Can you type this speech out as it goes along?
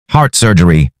Heart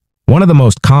surgery, one of the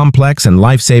most complex and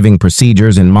life-saving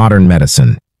procedures in modern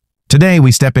medicine. Today,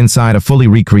 we step inside a fully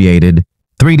recreated,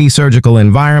 3D surgical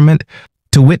environment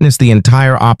to witness the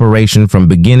entire operation from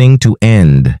beginning to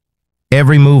end.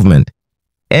 Every movement,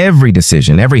 every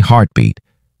decision, every heartbeat.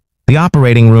 The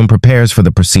operating room prepares for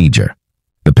the procedure.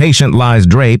 The patient lies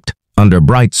draped under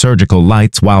bright surgical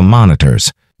lights while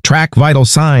monitors track vital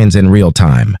signs in real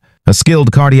time. A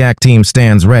skilled cardiac team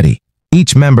stands ready,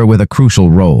 each member with a crucial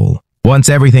role. Once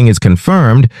everything is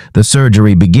confirmed, the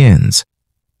surgery begins.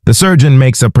 The surgeon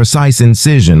makes a precise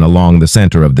incision along the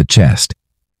center of the chest,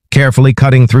 carefully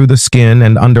cutting through the skin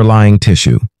and underlying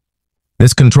tissue.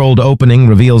 This controlled opening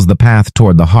reveals the path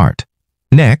toward the heart.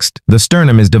 Next, the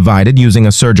sternum is divided using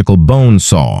a surgical bone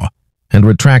saw, and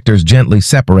retractors gently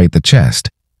separate the chest,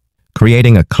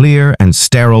 creating a clear and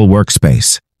sterile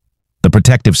workspace. The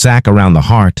protective sac around the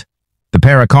heart, the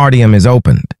pericardium, is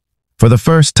opened. For the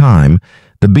first time,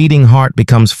 the beating heart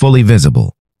becomes fully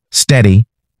visible, steady,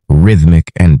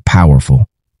 rhythmic, and powerful.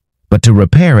 But to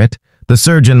repair it, the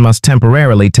surgeon must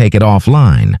temporarily take it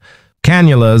offline.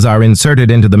 Cannulas are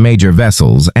inserted into the major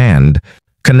vessels and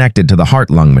connected to the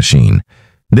heart-lung machine.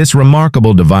 This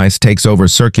remarkable device takes over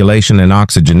circulation and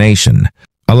oxygenation,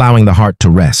 allowing the heart to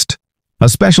rest. A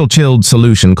special chilled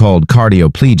solution called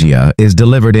cardioplegia is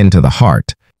delivered into the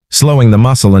heart, slowing the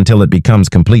muscle until it becomes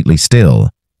completely still.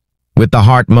 With the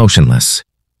heart motionless,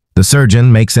 the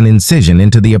surgeon makes an incision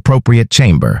into the appropriate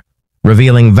chamber,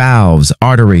 revealing valves,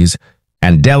 arteries,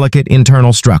 and delicate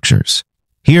internal structures.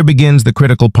 Here begins the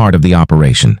critical part of the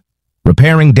operation: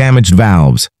 repairing damaged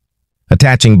valves,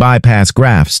 attaching bypass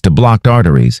grafts to blocked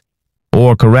arteries,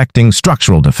 or correcting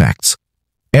structural defects.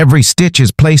 Every stitch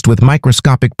is placed with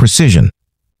microscopic precision.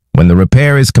 When the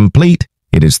repair is complete,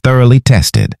 it is thoroughly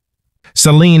tested.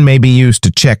 Saline may be used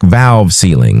to check valve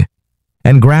sealing,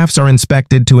 and grafts are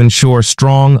inspected to ensure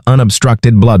strong,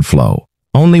 unobstructed blood flow.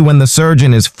 Only when the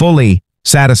surgeon is fully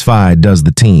satisfied does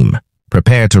the team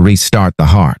prepare to restart the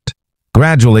heart.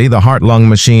 Gradually, the heart-lung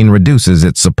machine reduces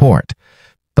its support.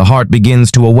 The heart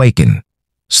begins to awaken.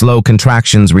 Slow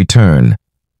contractions return,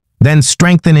 then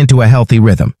strengthen into a healthy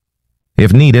rhythm.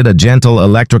 If needed, a gentle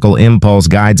electrical impulse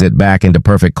guides it back into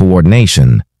perfect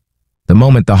coordination. The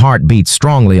moment the heart beats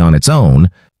strongly on its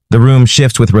own, the room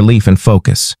shifts with relief and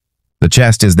focus. The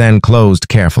chest is then closed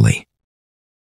carefully.